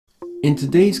In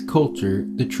today's culture,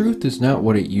 the truth is not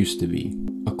what it used to be.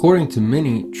 According to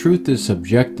many, truth is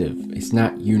subjective. It's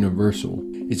not universal.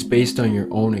 It's based on your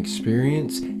own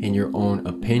experience and your own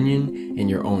opinion and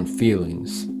your own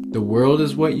feelings. The world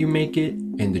is what you make it,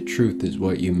 and the truth is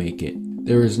what you make it.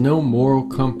 There is no moral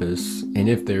compass, and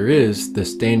if there is, the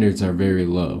standards are very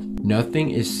low. Nothing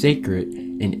is sacred,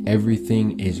 and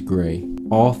everything is gray.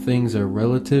 All things are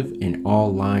relative, and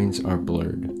all lines are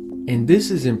blurred. And this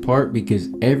is in part because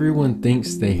everyone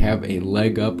thinks they have a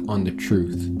leg up on the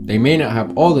truth. They may not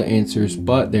have all the answers,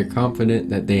 but they're confident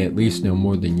that they at least know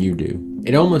more than you do.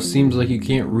 It almost seems like you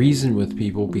can't reason with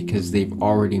people because they've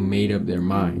already made up their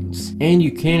minds. And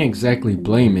you can't exactly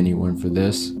blame anyone for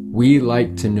this. We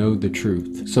like to know the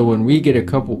truth. So when we get a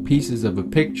couple pieces of a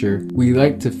picture, we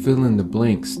like to fill in the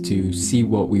blanks to see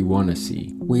what we want to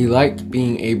see. We like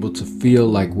being able to feel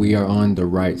like we are on the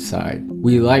right side.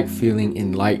 We like feeling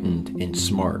enlightened and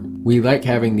smart. We like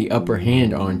having the upper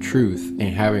hand on truth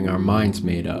and having our minds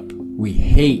made up. We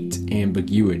hate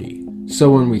ambiguity.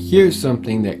 So when we hear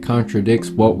something that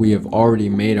contradicts what we have already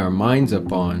made our minds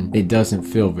up on, it doesn't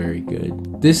feel very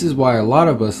good. This is why a lot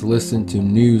of us listen to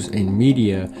news and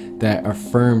media that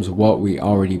affirms what we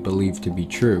already believe to be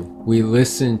true. We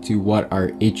listen to what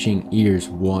our itching ears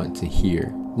want to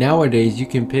hear. Nowadays, you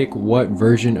can pick what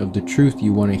version of the truth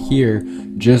you want to hear,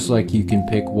 just like you can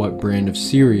pick what brand of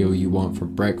cereal you want for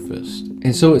breakfast.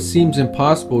 And so it seems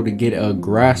impossible to get a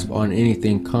grasp on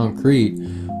anything concrete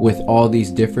with all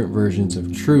these different versions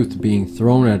of truth being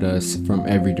thrown at us from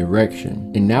every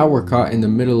direction. And now we're caught in the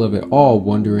middle of it all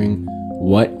wondering,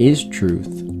 what is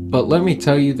truth? But let me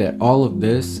tell you that all of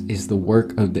this is the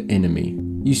work of the enemy.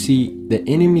 You see, the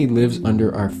enemy lives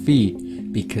under our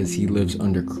feet because he lives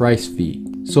under Christ's feet.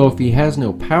 So if he has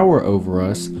no power over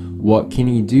us, what can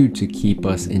he do to keep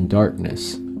us in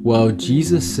darkness? Well,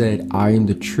 Jesus said, I am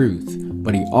the truth,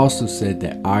 but he also said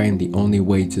that I am the only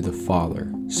way to the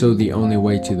Father. So the only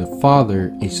way to the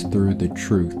Father is through the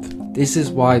truth. This is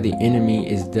why the enemy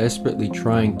is desperately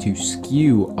trying to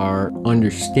skew our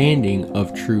understanding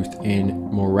of truth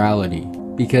and morality,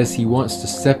 because he wants to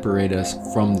separate us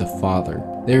from the Father.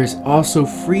 There is also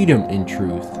freedom in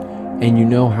truth, and you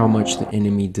know how much the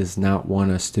enemy does not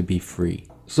want us to be free.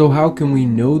 So how can we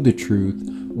know the truth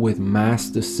with mass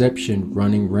deception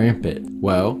running rampant?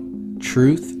 Well,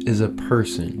 truth is a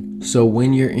person. So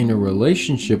when you're in a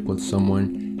relationship with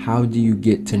someone, how do you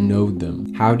get to know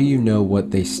them? How do you know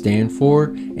what they stand for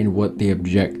and what they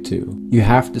object to? You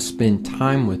have to spend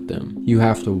time with them. You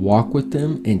have to walk with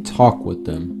them and talk with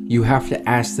them. You have to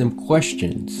ask them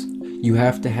questions. You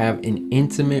have to have an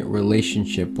intimate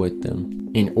relationship with them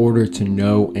in order to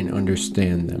know and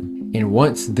understand them. And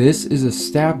once this is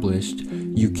established,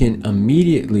 you can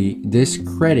immediately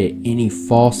discredit any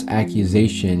false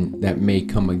accusation that may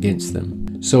come against them.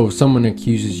 So if someone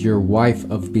accuses your wife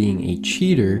of being a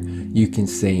cheater, you can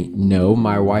say, no,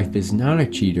 my wife is not a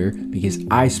cheater because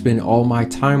I spend all my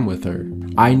time with her.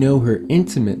 I know her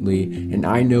intimately and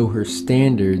I know her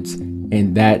standards,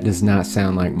 and that does not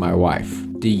sound like my wife.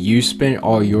 Do you spend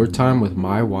all your time with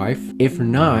my wife? If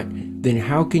not, then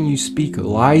how can you speak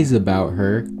lies about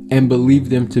her and believe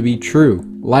them to be true?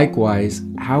 Likewise,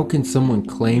 how can someone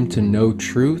claim to know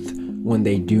truth when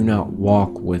they do not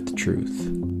walk with truth?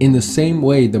 In the same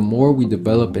way, the more we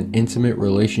develop an intimate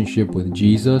relationship with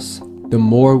Jesus, the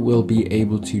more we'll be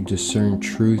able to discern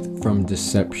truth from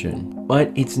deception.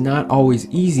 But it's not always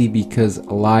easy because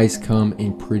lies come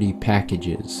in pretty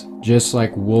packages, just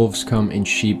like wolves come in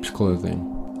sheep's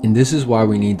clothing. And this is why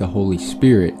we need the Holy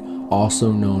Spirit,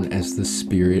 also known as the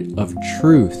Spirit of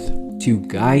Truth, to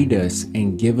guide us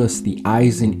and give us the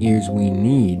eyes and ears we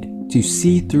need to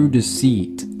see through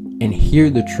deceit and hear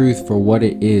the truth for what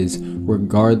it is,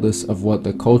 regardless of what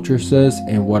the culture says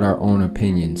and what our own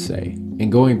opinions say.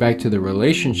 And going back to the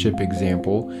relationship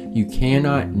example, you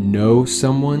cannot know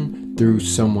someone through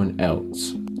someone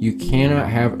else. You cannot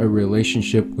have a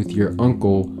relationship with your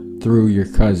uncle through your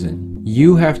cousin.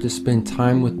 You have to spend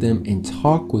time with them and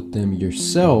talk with them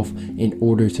yourself in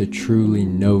order to truly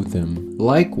know them.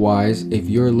 Likewise, if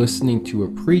you're listening to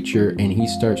a preacher and he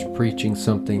starts preaching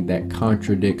something that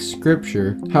contradicts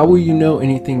scripture, how will you know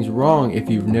anything's wrong if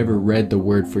you've never read the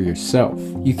word for yourself?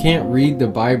 You can't read the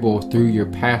Bible through your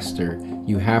pastor.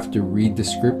 You have to read the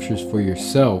scriptures for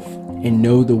yourself and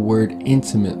know the word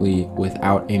intimately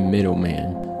without a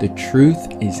middleman. The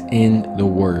truth is in the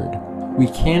word. We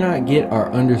cannot get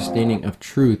our understanding of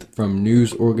truth from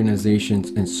news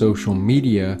organizations and social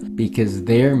media because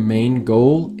their main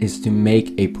goal is to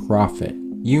make a profit.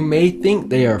 You may think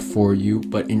they are for you,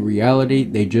 but in reality,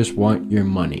 they just want your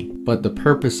money. But the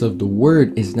purpose of the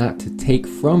word is not to take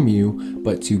from you,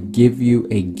 but to give you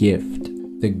a gift,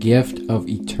 the gift of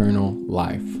eternal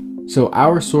life. So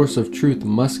our source of truth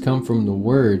must come from the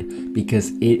word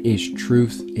because it is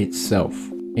truth itself.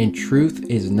 And truth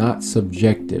is not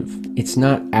subjective. It's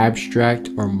not abstract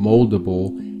or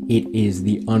moldable. It is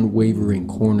the unwavering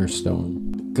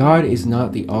cornerstone. God is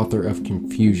not the author of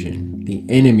confusion. The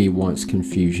enemy wants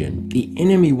confusion. The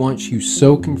enemy wants you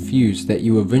so confused that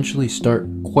you eventually start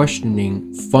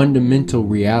questioning fundamental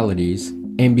realities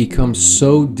and become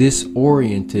so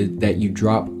disoriented that you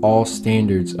drop all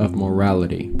standards of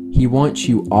morality. He wants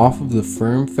you off of the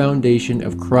firm foundation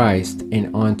of Christ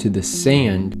and onto the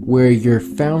sand where your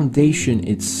foundation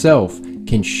itself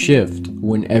can shift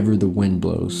whenever the wind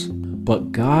blows.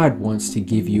 But God wants to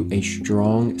give you a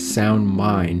strong, sound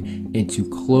mind and to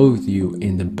clothe you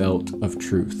in the belt of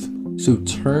truth. So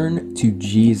turn to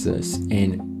Jesus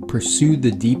and pursue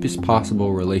the deepest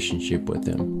possible relationship with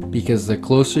him. Because the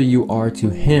closer you are to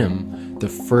him, the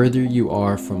further you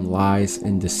are from lies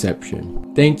and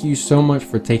deception. Thank you so much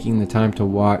for taking the time to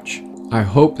watch. I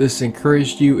hope this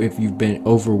encouraged you if you've been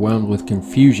overwhelmed with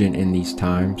confusion in these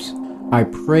times. I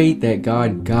pray that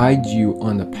God guides you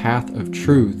on the path of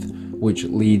truth, which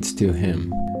leads to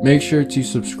him. Make sure to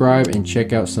subscribe and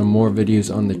check out some more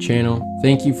videos on the channel.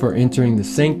 Thank you for entering the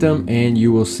sanctum, and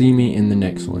you will see me in the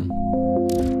next one.